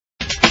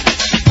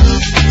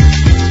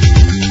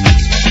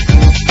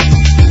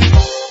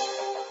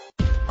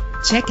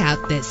check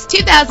out this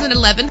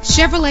 2011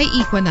 Chevrolet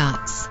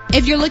Equinox.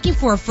 If you're looking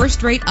for a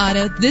first-rate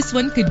auto, this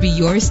one could be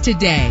yours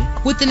today.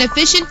 With an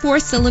efficient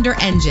 4-cylinder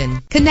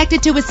engine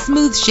connected to a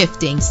smooth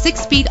shifting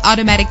 6-speed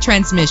automatic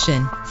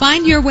transmission.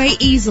 Find your way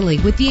easily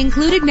with the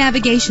included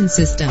navigation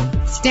system.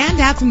 Stand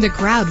out from the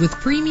crowd with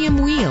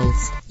premium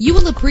wheels. You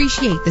will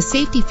appreciate the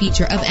safety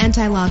feature of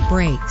anti-lock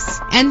brakes,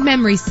 and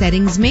memory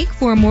settings make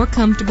for a more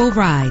comfortable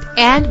ride.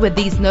 And with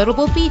these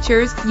notable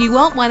features, you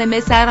won't want to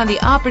miss out on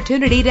the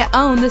opportunity to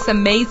own this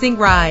amazing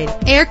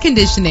ride. Air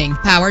conditioning,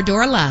 power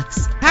door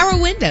locks, power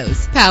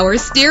windows, power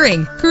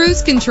steering,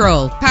 cruise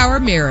control, power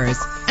mirrors,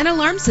 an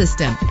alarm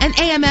system, an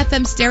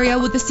AM/FM stereo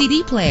with a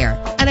CD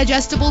player, an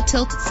adjustable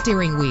tilt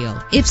steering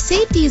wheel. If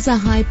safety is a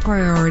high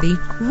priority,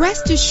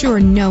 rest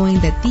assured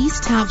knowing that these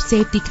top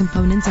safety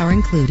components are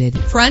included.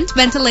 Front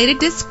ventilated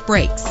disc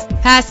brakes,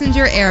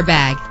 passenger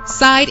airbag,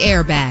 side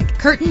airbag,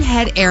 curtain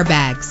head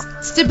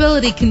airbags,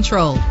 stability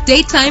control,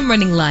 daytime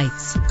running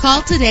lights.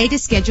 Call today to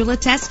schedule a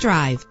test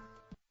drive.